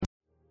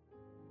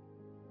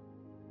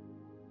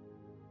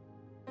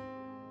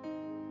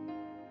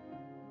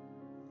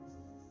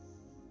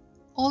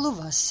All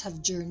of us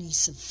have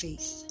journeys of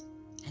faith,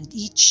 and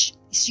each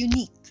is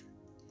unique.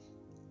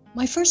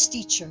 My first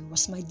teacher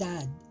was my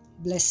dad,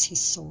 bless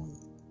his soul,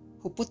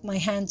 who put my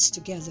hands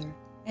together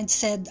and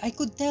said I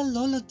could tell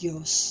Lolo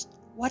Dios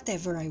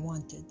whatever I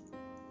wanted.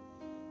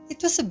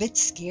 It was a bit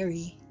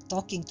scary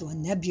talking to a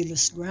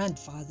nebulous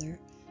grandfather,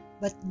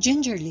 but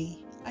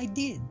gingerly I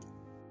did.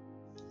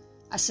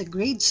 As a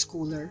grade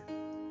schooler,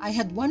 I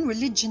had one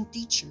religion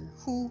teacher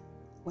who,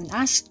 when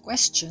asked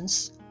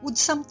questions, would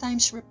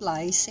sometimes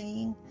reply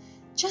saying,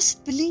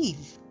 "Just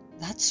believe,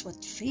 that's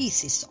what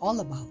faith is all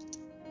about."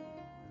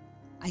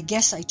 I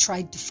guess I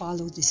tried to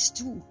follow this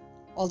too,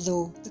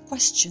 although the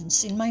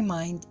questions in my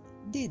mind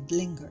did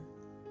linger.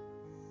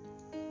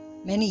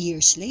 Many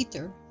years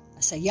later,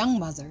 as a young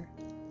mother,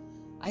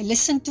 I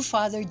listened to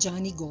Father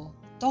Johnny Go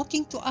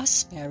talking to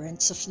us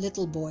parents of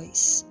little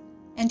boys,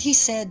 and he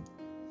said,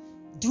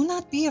 "Do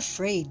not be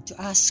afraid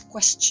to ask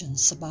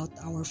questions about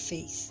our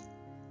faith.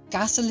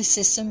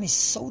 Catholicism is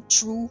so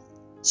true,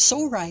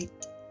 so right,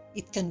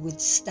 it can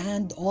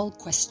withstand all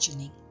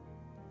questioning."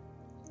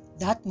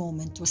 That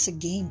moment was a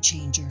game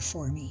changer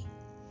for me.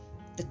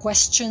 The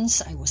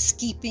questions I was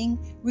keeping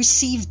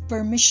received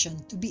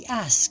permission to be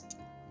asked,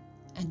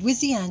 and with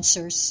the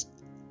answers,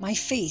 my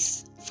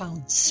faith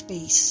found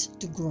space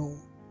to grow.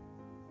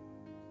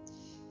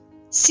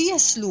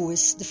 C.S.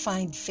 Lewis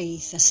defined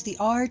faith as the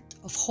art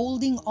of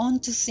holding on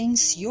to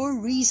things your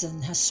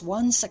reason has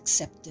once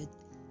accepted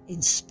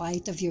in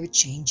spite of your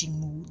changing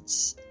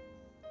moods.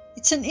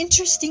 It's an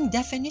interesting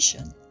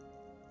definition.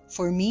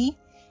 For me,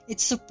 it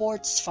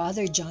supports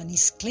Father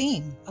Johnny's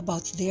claim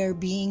about there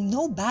being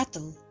no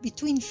battle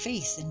between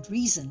faith and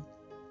reason,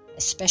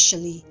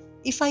 especially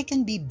if I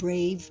can be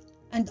brave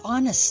and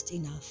honest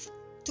enough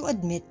to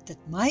admit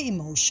that my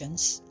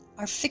emotions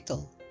are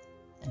fickle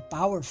and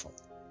powerful.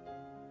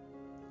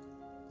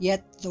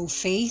 Yet, though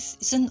faith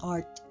is an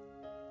art,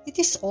 it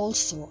is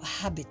also a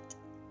habit.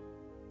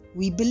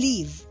 We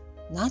believe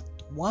not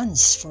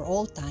once for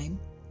all time,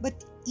 but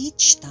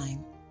each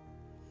time.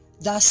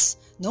 Thus,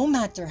 no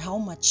matter how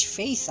much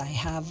faith I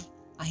have,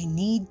 I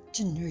need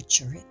to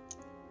nurture it.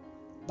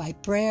 By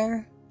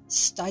prayer,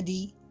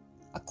 study,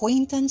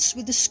 acquaintance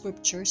with the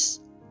scriptures,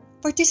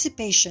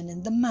 participation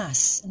in the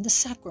Mass and the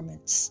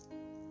sacraments,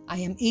 I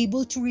am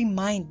able to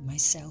remind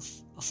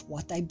myself of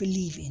what I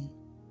believe in.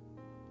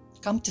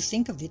 Come to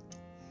think of it,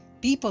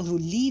 people who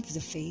leave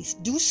the faith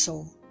do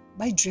so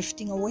by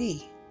drifting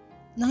away,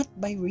 not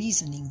by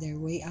reasoning their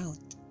way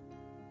out.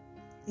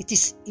 It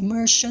is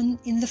immersion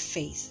in the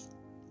faith,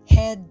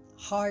 head,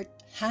 heart,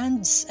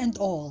 hands, and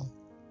all,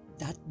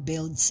 that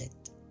builds it.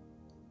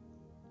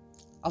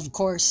 Of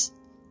course,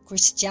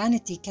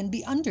 Christianity can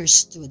be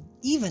understood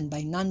even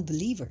by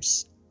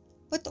non-believers,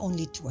 but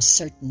only to a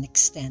certain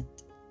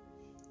extent.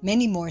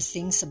 Many more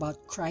things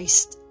about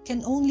Christ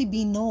can only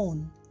be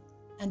known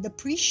and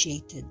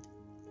appreciated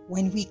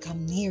when we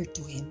come near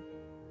to Him.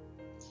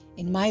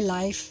 In my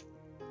life,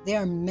 there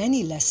are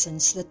many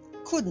lessons that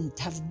couldn't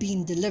have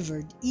been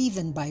delivered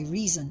even by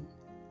reason,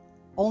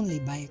 only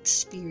by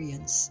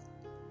experience.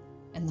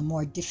 And the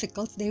more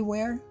difficult they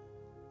were,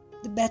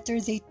 the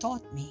better they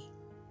taught me,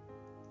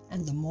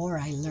 and the more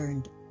I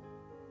learned.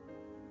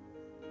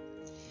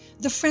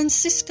 The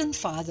Franciscan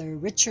Father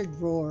Richard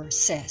Rohr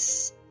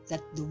says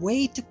that the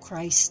way to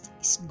Christ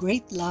is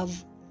great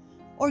love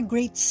or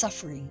great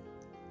suffering,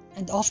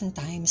 and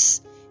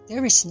oftentimes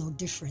there is no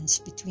difference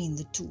between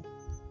the two.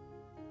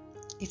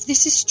 If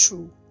this is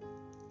true,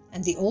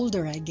 and the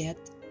older I get,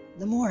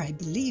 the more I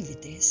believe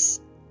it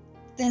is,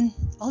 then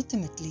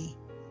ultimately,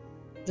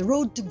 the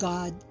road to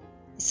God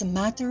is a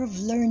matter of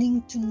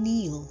learning to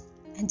kneel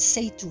and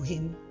say to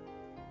Him,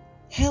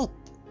 "Help,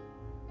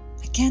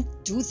 I can't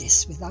do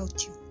this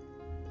without you."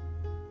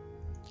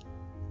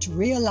 To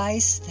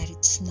realize that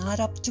it's not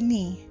up to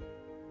me,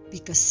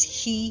 because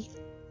He,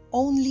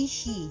 only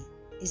He,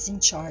 is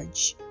in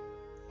charge.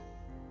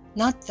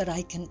 Not that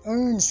I can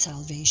earn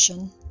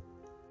salvation,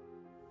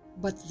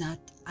 but that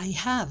I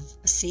have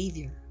a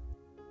Savior.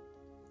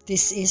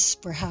 This is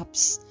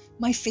perhaps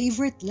my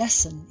favorite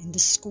lesson in the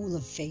school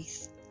of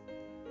faith.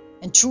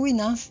 And true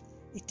enough,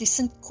 it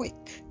isn't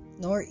quick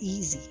nor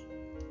easy.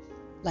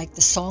 Like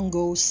the song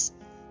goes,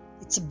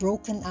 it's a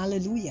broken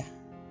alleluia,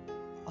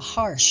 a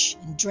harsh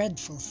and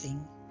dreadful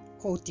thing,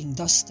 quoting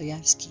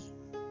Dostoevsky.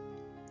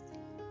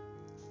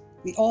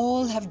 We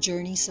all have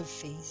journeys of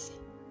faith,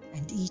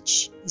 and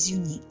each is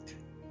unique.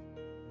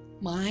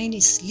 Mine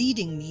is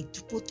leading me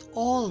to put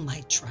all my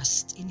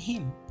trust in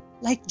Him,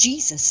 like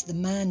Jesus the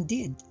man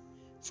did,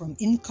 from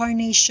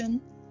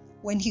incarnation,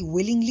 when He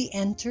willingly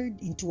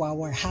entered into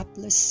our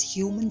hapless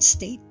human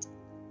state,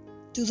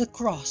 to the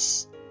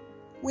cross,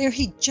 where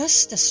He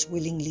just as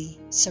willingly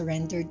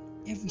surrendered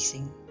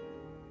everything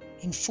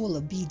in full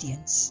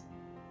obedience.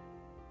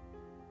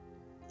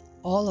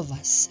 All of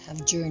us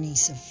have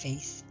journeys of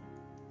faith,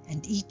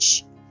 and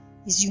each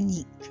is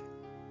unique.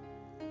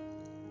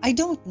 I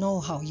don't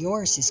know how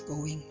yours is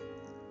going,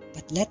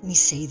 but let me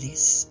say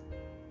this.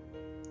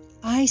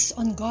 Eyes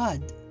on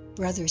God,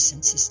 brothers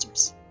and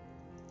sisters.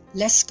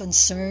 Less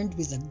concerned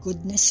with the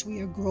goodness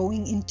we are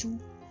growing into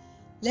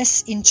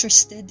less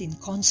interested in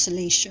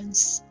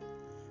consolations,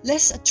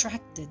 less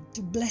attracted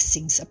to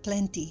blessings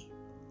aplenty,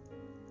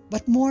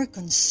 but more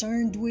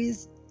concerned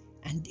with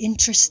and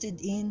interested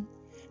in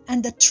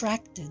and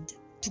attracted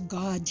to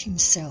God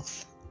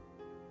Himself,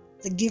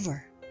 the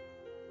giver,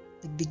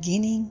 the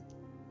beginning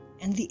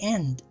and the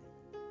end,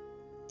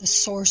 the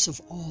source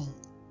of all.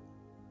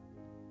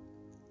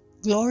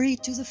 Glory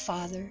to the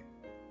Father,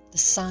 the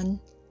Son,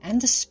 and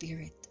the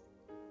Spirit,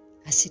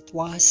 as it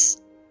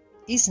was,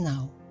 is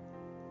now,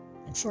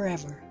 and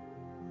forever.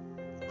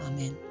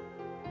 Amen.